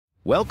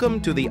Welcome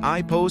to the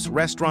iPOS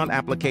restaurant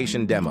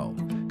application demo.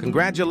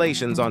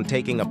 Congratulations on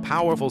taking a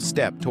powerful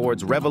step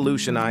towards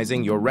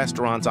revolutionizing your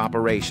restaurant's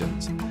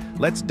operations.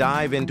 Let's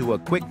dive into a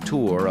quick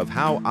tour of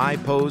how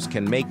iPOS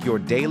can make your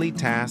daily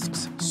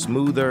tasks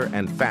smoother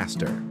and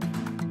faster.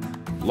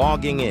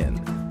 Logging in.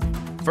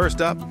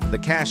 First up, the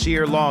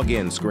cashier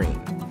login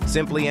screen.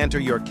 Simply enter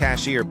your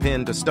cashier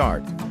PIN to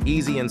start,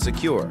 easy and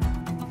secure.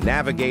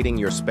 Navigating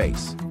your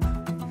space.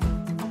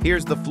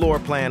 Here's the floor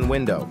plan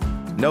window.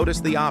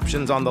 Notice the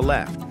options on the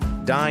left: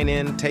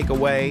 dine-in,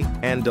 takeaway,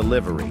 and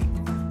delivery.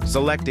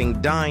 Selecting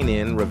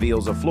dine-in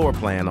reveals a floor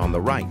plan on the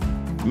right,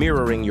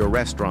 mirroring your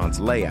restaurant's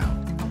layout.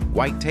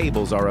 White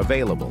tables are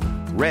available.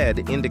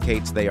 Red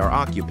indicates they are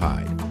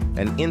occupied.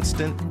 An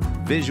instant,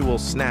 visual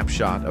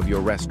snapshot of your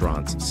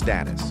restaurant's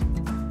status.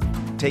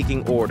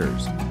 Taking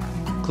orders.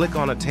 Click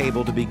on a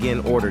table to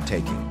begin order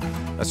taking.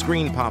 A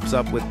screen pops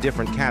up with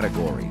different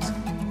categories.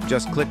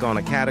 Just click on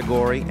a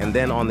category and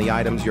then on the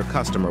items your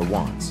customer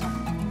wants.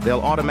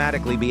 They'll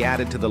automatically be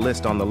added to the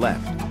list on the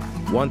left.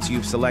 Once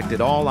you've selected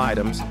all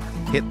items,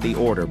 hit the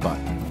order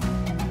button.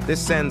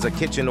 This sends a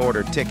kitchen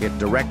order ticket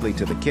directly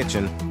to the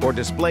kitchen or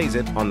displays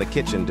it on the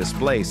kitchen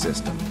display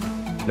system.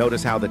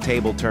 Notice how the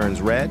table turns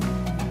red?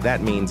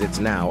 That means it's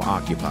now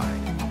occupied.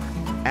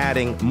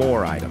 Adding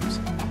more items.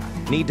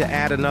 Need to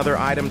add another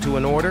item to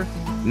an order?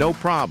 No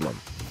problem.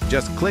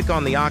 Just click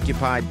on the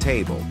occupied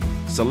table,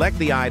 select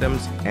the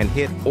items, and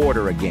hit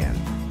order again.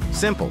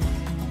 Simple.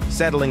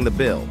 Settling the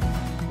bill.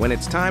 When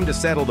it's time to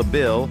settle the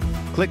bill,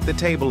 click the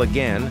table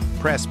again,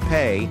 press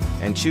pay,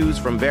 and choose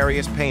from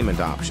various payment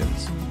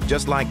options.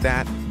 Just like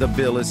that, the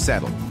bill is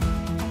settled.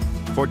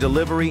 For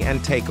delivery and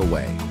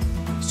takeaway.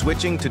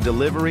 Switching to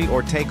delivery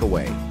or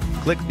takeaway,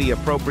 click the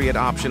appropriate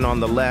option on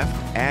the left,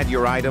 add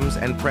your items,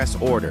 and press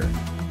order.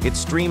 It's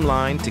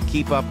streamlined to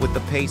keep up with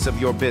the pace of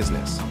your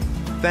business.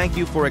 Thank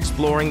you for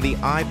exploring the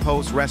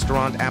iPOS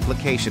restaurant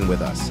application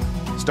with us.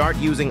 Start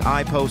using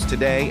iPOS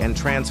today and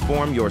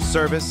transform your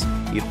service,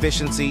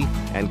 efficiency,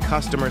 and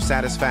customer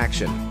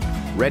satisfaction.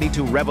 Ready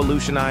to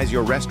revolutionize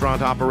your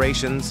restaurant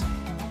operations?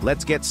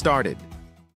 Let's get started.